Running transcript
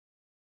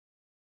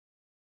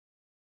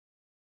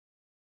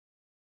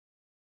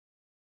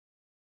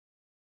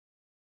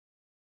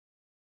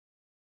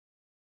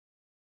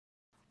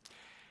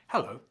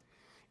Hello.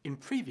 In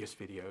previous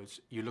videos,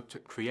 you looked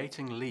at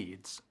creating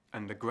leads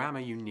and the grammar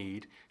you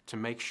need to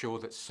make sure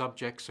that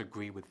subjects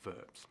agree with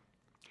verbs.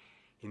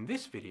 In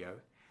this video,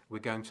 we're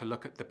going to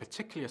look at the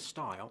particular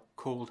style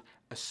called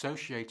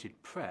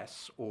Associated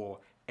Press, or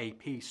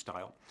AP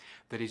style,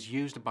 that is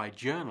used by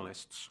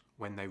journalists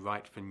when they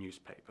write for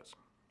newspapers.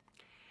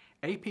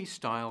 AP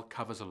style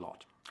covers a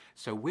lot,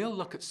 so we'll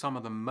look at some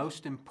of the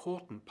most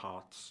important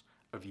parts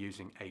of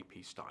using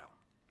AP style.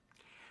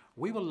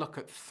 We will look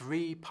at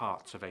three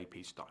parts of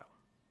AP style.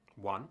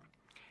 1.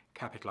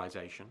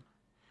 Capitalization.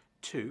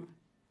 2.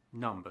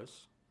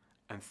 Numbers.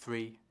 And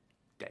 3.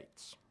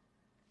 Dates.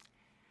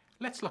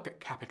 Let's look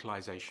at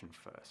capitalization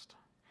first.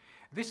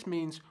 This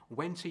means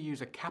when to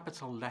use a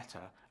capital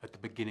letter at the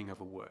beginning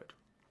of a word.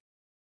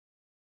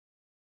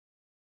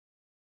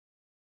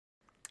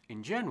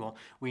 In general,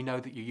 we know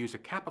that you use a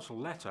capital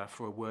letter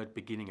for a word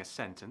beginning a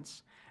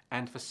sentence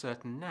and for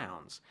certain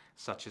nouns,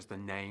 such as the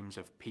names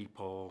of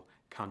people,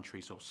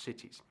 countries or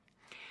cities.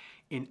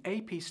 In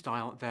AP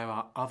style, there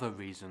are other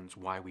reasons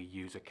why we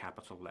use a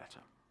capital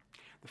letter.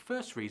 The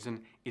first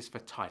reason is for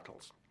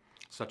titles,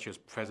 such as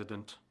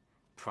President,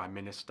 Prime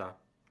Minister,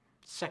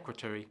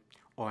 Secretary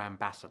or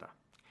Ambassador.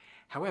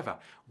 However,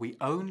 we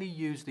only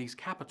use these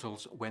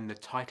capitals when the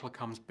title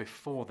comes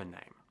before the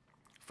name.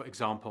 For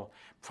example,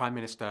 Prime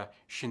Minister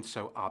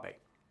Shinzo Abe.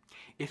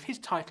 If his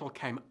title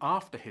came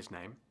after his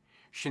name,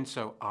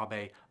 Shinzo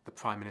Abe, the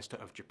Prime Minister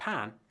of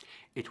Japan,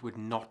 it would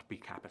not be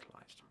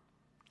capitalized.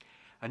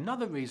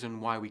 Another reason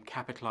why we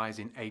capitalize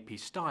in AP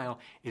style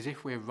is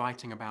if we're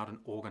writing about an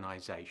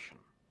organization.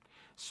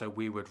 So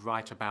we would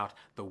write about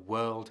the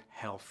World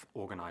Health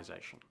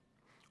Organization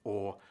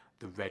or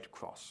the Red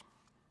Cross.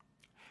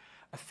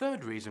 A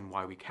third reason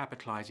why we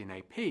capitalize in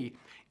AP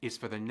is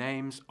for the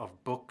names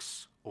of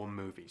books or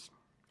movies.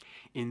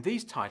 In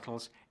these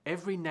titles,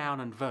 every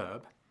noun and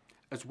verb,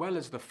 as well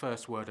as the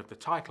first word of the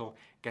title,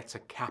 gets a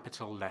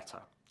capital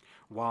letter,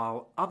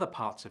 while other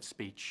parts of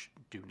speech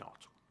do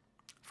not.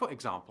 For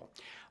example,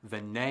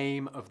 The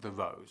Name of the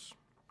Rose,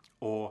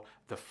 or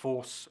The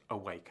Force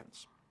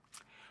Awakens.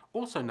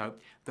 Also note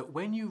that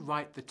when you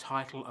write the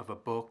title of a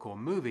book or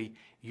movie,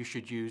 you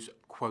should use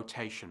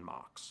quotation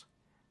marks,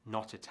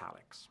 not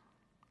italics.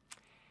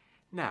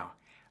 Now,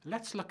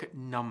 let's look at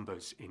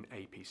numbers in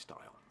AP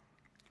style.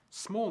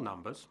 Small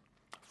numbers,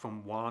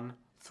 from 1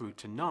 through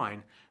to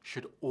 9,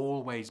 should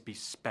always be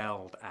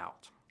spelled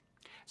out.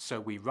 So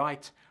we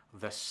write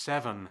the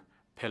 7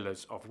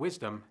 pillars of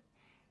wisdom,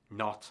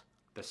 not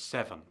the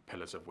 7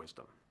 pillars of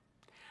wisdom.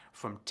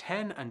 From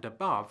 10 and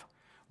above,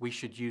 we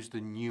should use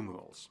the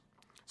numerals.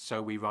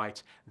 So we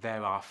write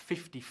there are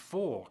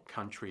 54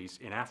 countries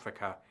in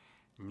Africa,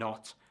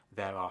 not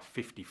there are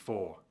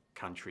 54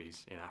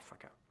 countries in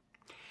Africa.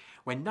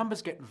 When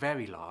numbers get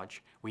very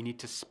large, we need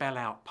to spell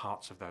out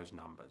parts of those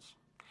numbers.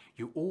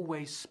 You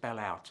always spell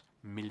out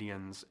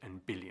millions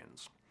and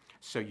billions.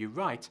 So you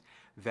write,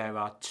 there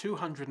are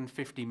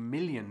 250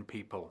 million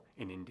people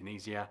in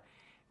Indonesia,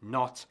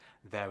 not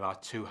there are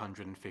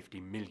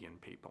 250 million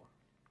people.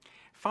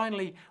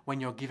 Finally,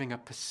 when you're giving a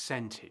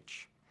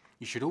percentage,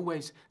 you should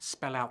always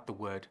spell out the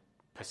word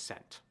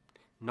percent,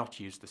 not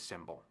use the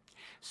symbol.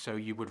 So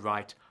you would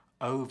write,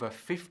 over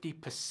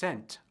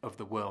 50% of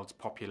the world's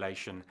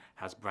population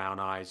has brown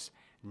eyes,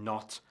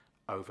 not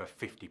over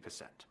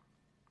 50%.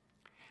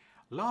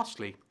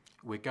 Lastly,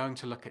 we're going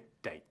to look at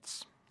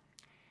dates.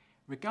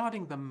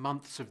 Regarding the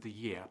months of the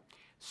year,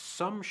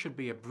 some should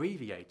be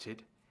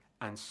abbreviated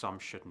and some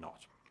should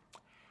not.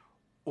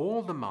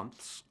 All the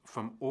months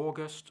from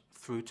August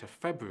through to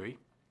February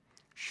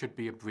should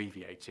be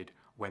abbreviated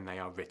when they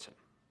are written.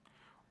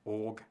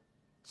 Aug,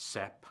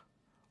 Sep,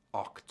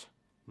 Oct,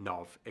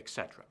 Nov,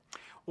 etc.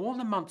 All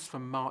the months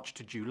from March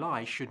to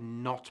July should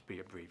not be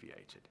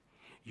abbreviated.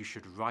 You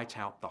should write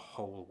out the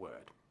whole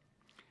word.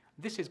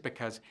 This is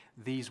because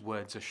these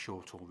words are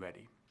short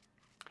already.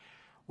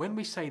 When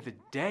we say the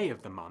day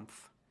of the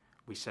month,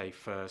 we say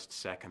first,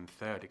 second,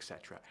 third,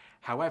 etc.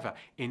 However,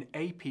 in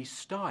AP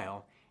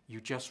style, you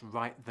just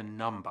write the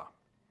number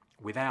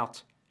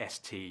without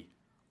ST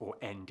or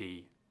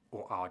ND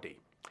or RD.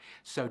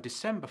 So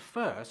December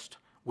 1st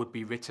would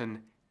be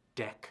written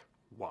Dec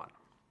 1.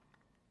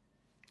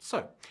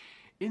 So,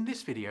 in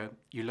this video,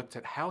 you looked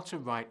at how to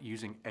write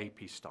using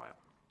AP style.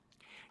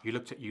 You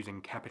looked at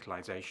using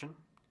capitalization,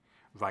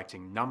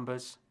 writing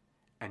numbers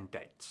and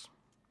dates.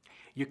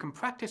 You can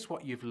practice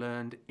what you've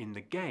learned in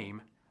the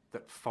game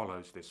that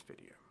follows this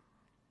video.